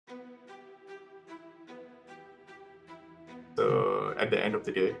at the end of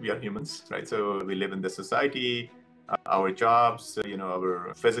the day, we are humans, right? So we live in this society, our jobs,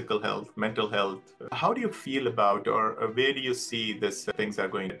 our physical health, mental health. How do you feel about, or where do you see these things are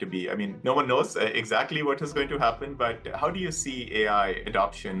going to be? I mean, no one knows exactly what is going to happen, but how do you see AI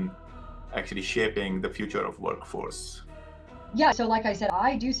adoption actually shaping the future of workforce? Yeah, so like I said,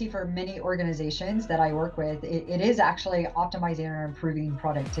 I do see for many organizations that I work with, it is actually optimizing or improving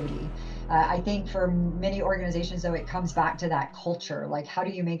productivity. I think for many organizations, though, it comes back to that culture. Like, how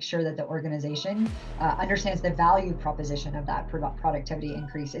do you make sure that the organization understands the value proposition of that productivity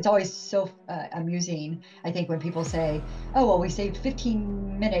increase? It's always so amusing, I think, when people say, oh, well, we saved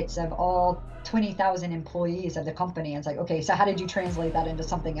 15 minutes of all 20,000 employees of the company. And it's like, okay, so how did you translate that into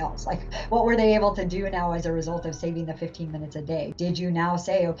something else? Like, what were they able to do now as a result of saving the 15 minutes a day? Did you now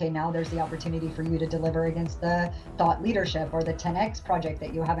say, okay, now there's the opportunity for you to deliver against the thought leadership or the 10X project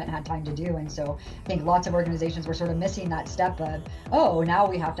that you haven't had time to do? And so I think lots of organizations were sort of missing that step of, oh, now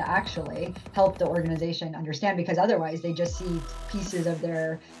we have to actually help the organization understand, because otherwise they just see pieces of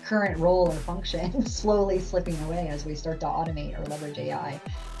their current role or function slowly slipping away as we start to automate or leverage AI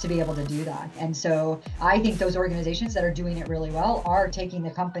to be able to do that. And so I think those organizations that are doing it really well are taking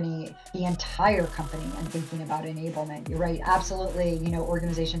the company, the entire company, and thinking about enablement. You're right, absolutely.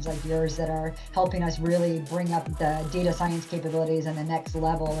 Organizations like yours that are helping us really bring up the data science capabilities and the next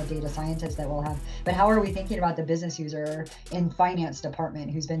level of data scientists that we'll have. But how are we thinking about the business user in finance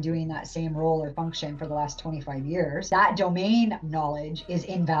department who's been doing that same role or function for the last 25 years? That domain knowledge is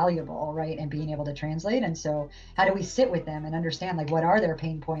invaluable, right? And being able to translate. And so how do we sit with them and understand, like, what are their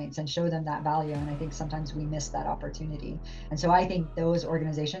pain points and show them that value? And I think sometimes we miss that opportunity. And so I think those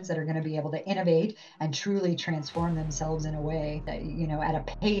organizations that are going to be able to innovate and truly transform themselves in a way that, at a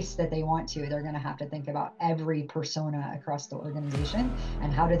pace that they want to, they're going to have to think about every persona across the organization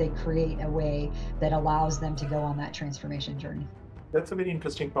and how do they create a way that allows them to go on that transformation journey. That's a very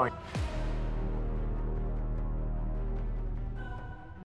interesting point.